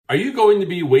Are you going to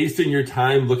be wasting your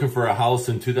time looking for a house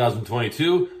in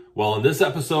 2022? Well, in this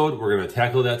episode, we're going to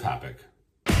tackle that topic.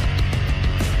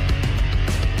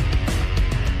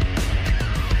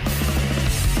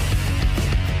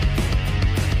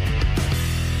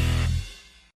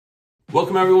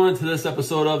 Welcome everyone to this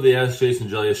episode of the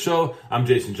AskJasonGelios show. I'm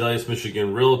Jason Gelios,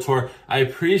 Michigan Realtor. I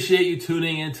appreciate you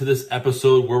tuning into this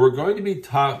episode where we're going to be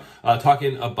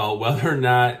talking about whether or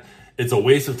not it's a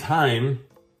waste of time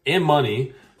and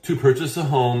money to purchase a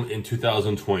home in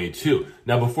 2022.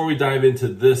 Now, before we dive into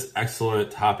this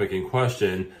excellent topic in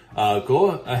question,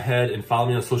 go ahead and follow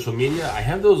me on social media. I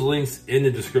have those links in the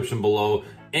description below,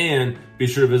 and be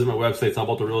sure to visit my website, it's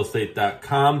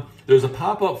allabouttherealestate.com. There's a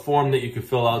pop-up form that you can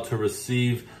fill out to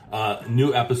receive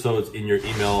new episodes in your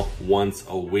email once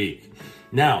a week.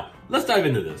 Now, let's dive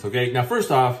into this, okay? Now,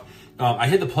 first off, I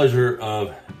had the pleasure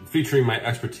of featuring my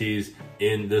expertise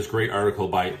in this great article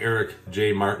by Eric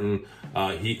J. Martin.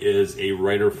 He is a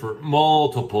writer for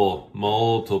multiple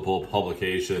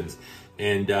publications.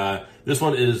 And this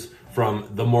one is from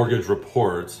The Mortgage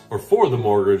Reports, or for The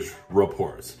Mortgage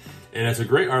Reports. And it's a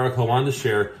great article I wanted to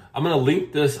share. I'm going to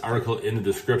link this article in the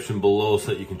description below so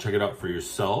that you can check it out for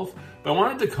yourself. But I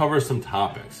wanted to cover some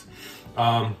topics.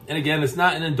 And again, it's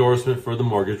not an endorsement for The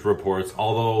Mortgage Reports,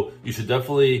 although you should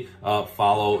definitely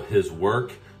follow his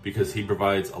work because he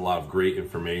provides a lot of great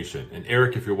information. And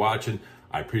Eric, if you're watching,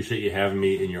 I appreciate you having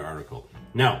me in your article.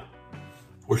 Now,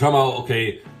 we're talking about,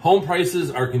 okay, home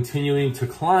prices are continuing to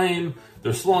climb.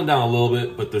 They're slowing down a little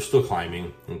bit, but they're still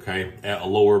climbing, okay, at a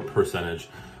lower percentage.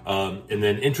 And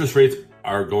then interest rates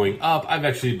are going up. I've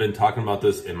actually been talking about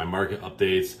this in my market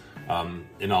updates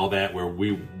and all that, where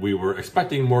we were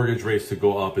expecting mortgage rates to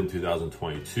go up in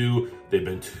 2022. They've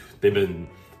been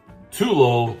too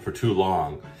low for too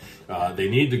long. They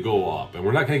need to go up, and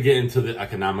we're not going to get into the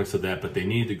economics of that, but they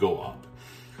need to go up.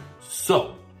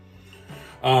 So,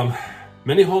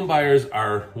 many home buyers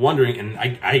are wondering, and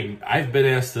I've been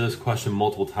asked this question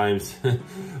multiple times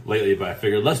lately, but I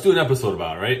figured let's do an episode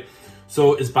about it, right?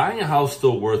 So, is buying a house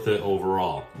still worth it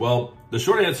overall? Well, the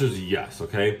short answer is yes,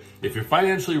 okay? If you're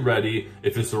financially ready,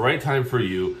 if it's the right time for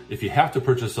you, if you have to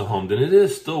purchase a home, then it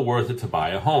is still worth it to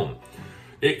buy a home.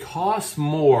 It costs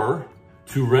more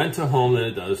to rent a home than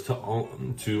it does to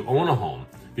own a home,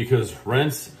 because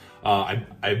rents,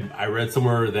 I read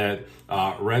somewhere that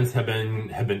rents have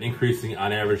been increasing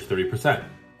on average 30%,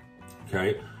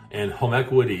 okay? And home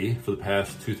equity for the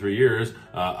past 2-3 years,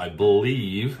 I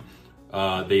believe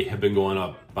they have been going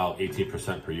up about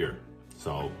 18% per year.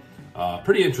 So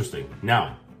pretty interesting.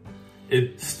 Now,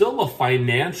 it's still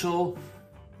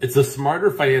it's a smarter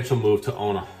financial move to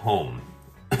own a home.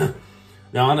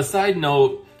 Now, on a side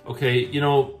note, okay, you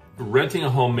know, renting a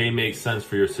home may make sense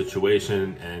for your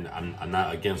situation, and I'm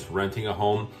not against renting a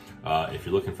home. If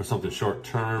you're looking for something short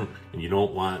term and you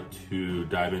don't want to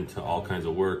dive into all kinds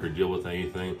of work or deal with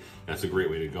anything, that's a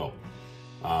great way to go.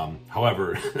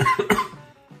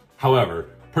 However,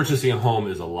 purchasing a home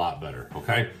is a lot better,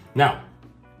 okay? Now,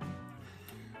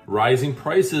 rising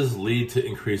prices lead to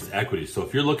increased equity. So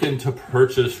if you're looking to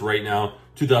purchase right now,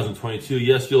 2022,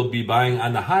 yes, you'll be buying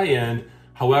on the high end.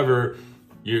 However,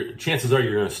 your chances are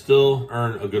you're going to still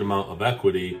earn a good amount of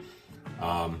equity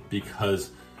because,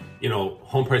 you know,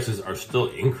 home prices are still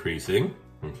increasing,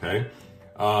 okay,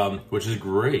 which is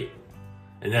great.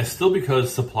 And that's still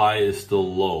because supply is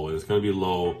still low, and it's going to be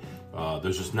low.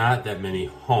 There's just not that many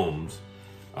homes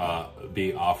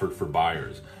being offered for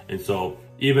buyers. And so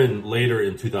even later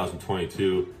in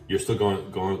 2022, you're still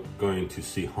going to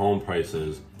see home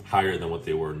prices higher than what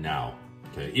they were now.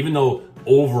 Okay, even though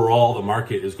overall the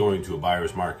market is going to a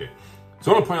buyer's market.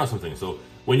 So I want to point out something. So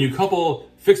when you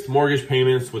couple fixed mortgage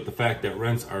payments with the fact that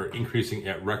rents are increasing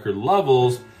at record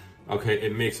levels, okay,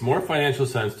 it makes more financial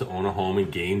sense to own a home and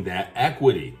gain that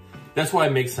equity. That's why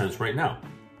it makes sense right now.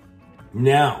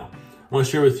 Now, I want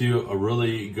to share with you a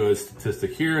really good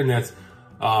statistic here, and that's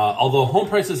although home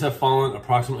prices have fallen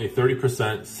approximately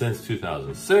 30% since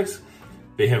 2006,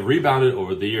 they have rebounded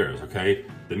over the years, okay?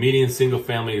 The median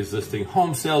single-family existing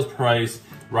home sales price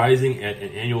rising at an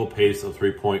annual pace of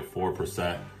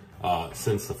 3.4%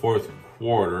 since the fourth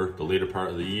quarter, the later part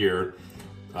of the year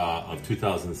of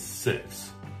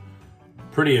 2006.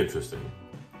 Pretty interesting.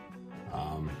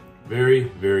 Very,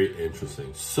 very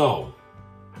interesting. So,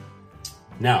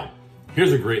 now,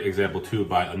 here's a great example too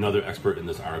by another expert in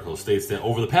this article. It states that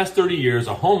over the past 30 years,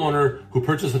 a homeowner who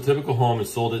purchased a typical home and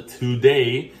sold it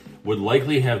today would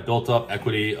likely have built up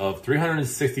equity of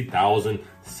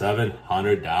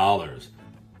 $360,700.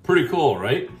 Pretty cool,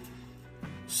 right?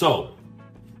 So,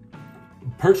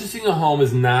 purchasing a home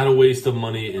is not a waste of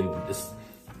money.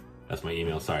 That's my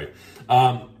email, sorry.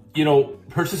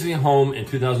 purchasing a home in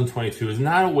 2022 is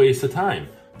not a waste of time,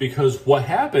 because what's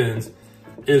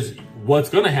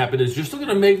going to happen is you're still going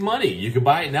to make money. You can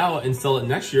buy it now and sell it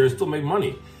next year and still make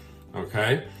money.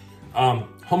 Okay. Home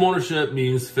ownership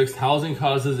means fixed housing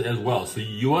costs as well. So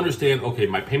you understand, okay,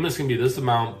 my payment's going to be this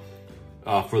amount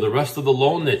for the rest of the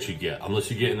loan that you get, unless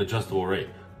you get an adjustable rate.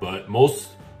 But most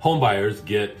home buyers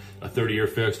get a 30-year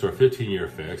fixed or a 15-year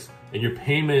fixed, and your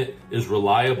payment is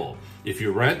reliable. If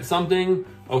you rent something,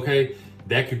 okay,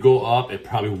 that could go up. It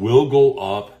probably will go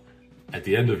up at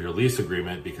the end of your lease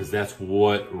agreement, because that's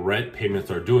what rent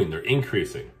payments are doing. They're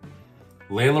increasing.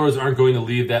 Landlords aren't going to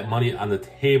leave that money on the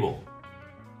table.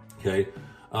 Okay.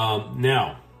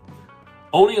 Now,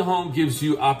 owning a home gives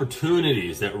you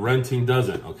opportunities that renting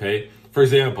doesn't. Okay. For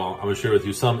example, I'm going to share with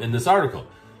you some in this article.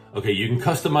 Okay. You can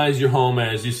customize your home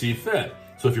as you see fit.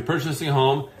 So if you're purchasing a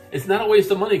home, it's not a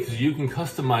waste of money, because you can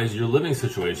customize your living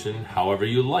situation however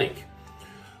you like.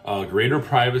 Greater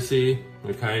privacy.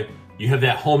 Okay. You have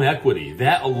that home equity.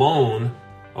 That alone,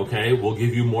 okay, will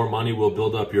give you more money, will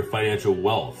build up your financial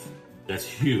wealth. That's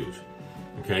huge.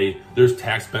 Okay, there's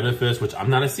tax benefits, which I'm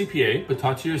not a CPA, but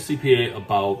talk to your CPA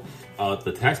about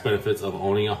the tax benefits of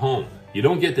owning a home. You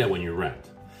don't get that when you rent.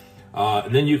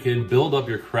 And then you can build up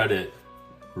your credit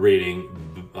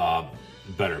rating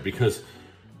better, because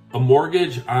a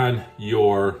mortgage on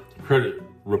your credit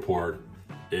report,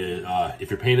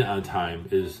 if you're paying it on time,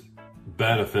 is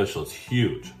beneficial. It's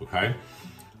huge. Okay.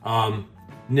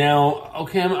 Now,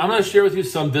 okay, I'm going to share with you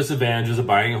some disadvantages of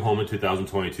buying a home in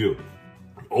 2022.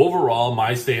 Overall,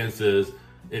 my stance is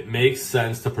it makes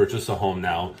sense to purchase a home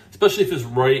now, especially if it's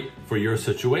right for your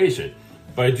situation.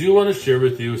 But I do want to share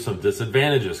with you some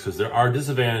disadvantages, because there are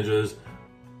disadvantages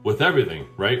with everything,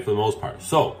 right? For the most part.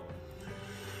 So,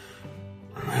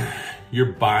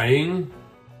 you're buying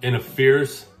in a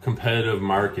fierce competitive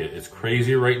market. It's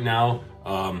crazy right now.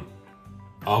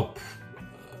 A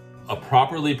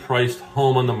properly priced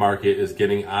home on the market is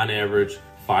getting on average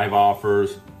 5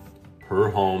 offers per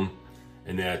home,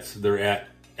 and they're at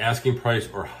asking price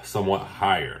or somewhat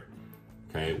higher.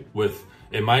 Okay,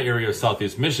 in my area of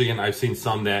Southeast Michigan, I've seen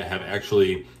some that have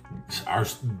actually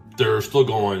they're still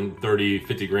going 30,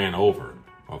 50 grand over.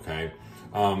 Okay,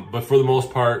 but for the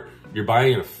most part, you're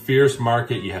buying in a fierce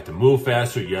market. You have to move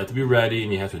faster. You have to be ready,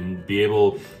 and you have to be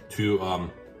able to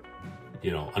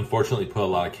unfortunately put a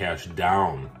lot of cash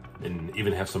down and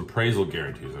even have some appraisal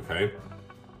guarantees. Okay.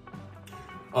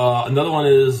 Another one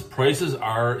is prices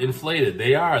are inflated.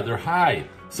 They're high.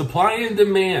 Supply and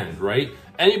demand, right?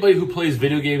 Anybody who plays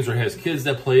video games or has kids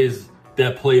that play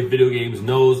video games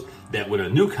knows that when a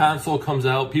new console comes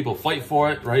out, people fight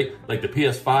for it, right? Like the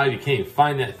PS5, you can't even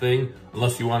find that thing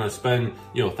unless you want to spend,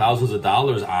 thousands of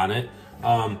dollars on it.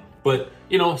 But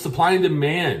supply and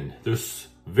demand, there's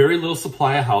very little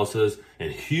supply of houses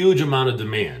and huge amount of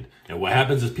demand. And what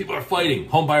happens is people are fighting.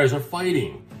 Home buyers are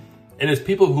fighting. And it's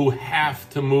people who have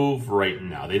to move right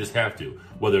now. They just have to,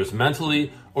 whether it's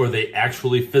mentally or they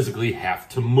actually physically have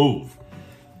to move.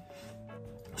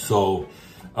 So,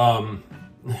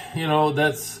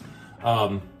 that's,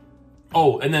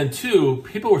 and then two,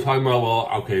 people were talking about, well,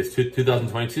 okay, it's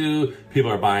 2022,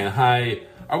 people are buying high.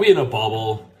 Are we in a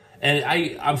bubble? And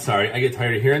I'm sorry, I get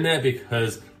tired of hearing that,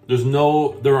 because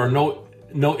there are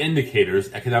no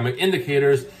indicators, economic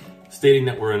indicators stating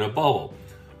that we're in a bubble.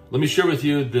 Let me share with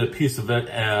you the piece of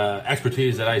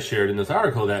expertise that I shared in this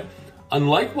article, that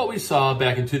unlike what we saw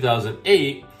back in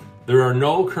 2008, there are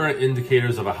no current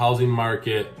indicators of a housing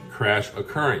market crash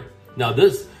occurring. Now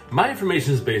my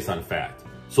information is based on fact.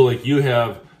 So like you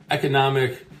have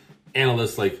economic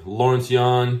analysts like Lawrence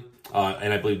Young,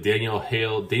 and I believe Daniel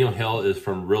Hale. Daniel Hale is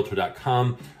from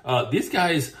Realtor.com. These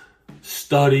guys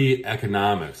study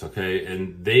economics, okay?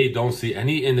 And they don't see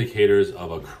any indicators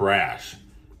of a crash,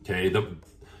 okay?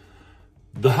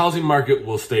 The housing market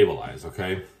will stabilize,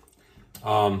 okay?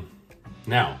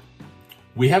 Now,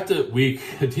 we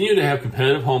continue to have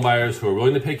competitive home buyers who are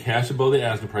willing to pay cash above the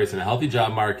asking price in a healthy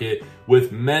job market,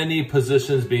 with many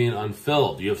positions being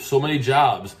unfilled. You have so many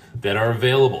jobs that are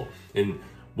available. And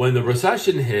when the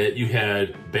recession hit, you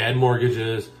had bad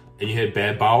mortgages and you had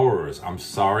bad borrowers. I'm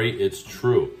sorry, it's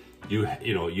true. You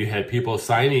had people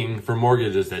signing for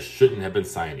mortgages that shouldn't have been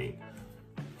signing.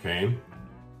 Okay?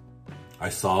 I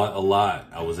saw it a lot.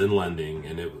 I was in lending,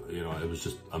 and it was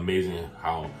just amazing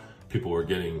how people were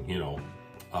getting,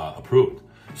 approved.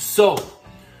 So,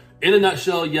 in a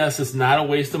nutshell, yes, it's not a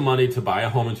waste of money to buy a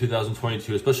home in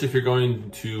 2022, especially if you're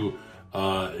going to,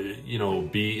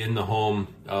 be in the home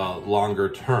longer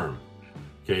term.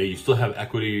 Okay, you still have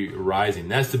equity rising.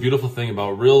 That's the beautiful thing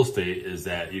about real estate, is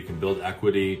that you can build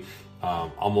equity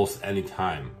almost any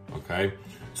time. Okay,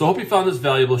 So I hope you found this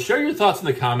valuable. Share your thoughts in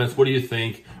the comments. What do you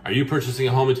think? Are you purchasing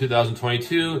a home in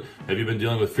 2022? Have you been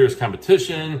dealing with fierce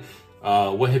competition?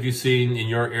 What have you seen in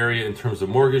your area in terms of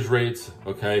mortgage rates?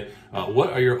 Okay.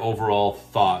 What are your overall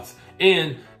thoughts?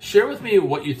 And share with me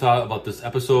what you thought about this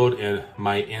episode and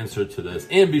my answer to this.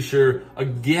 And be sure,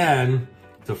 again,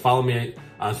 to follow me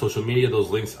on social media. Those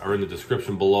links are in the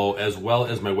description below, as well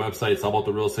as my website, it's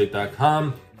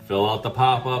allabouttherealestate.com. Fill out the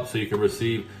pop-up so you can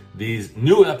receive these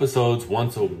new episodes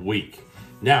once a week.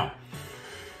 Now,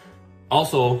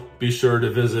 also, be sure to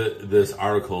visit this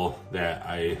article that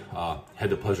I had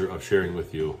the pleasure of sharing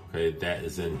with you. Okay, that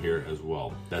is in here as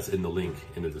well. That's in the link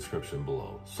in the description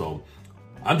below. So,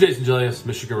 I'm Jason Gelios,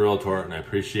 Michigan Realtor, and I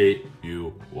appreciate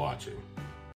you watching.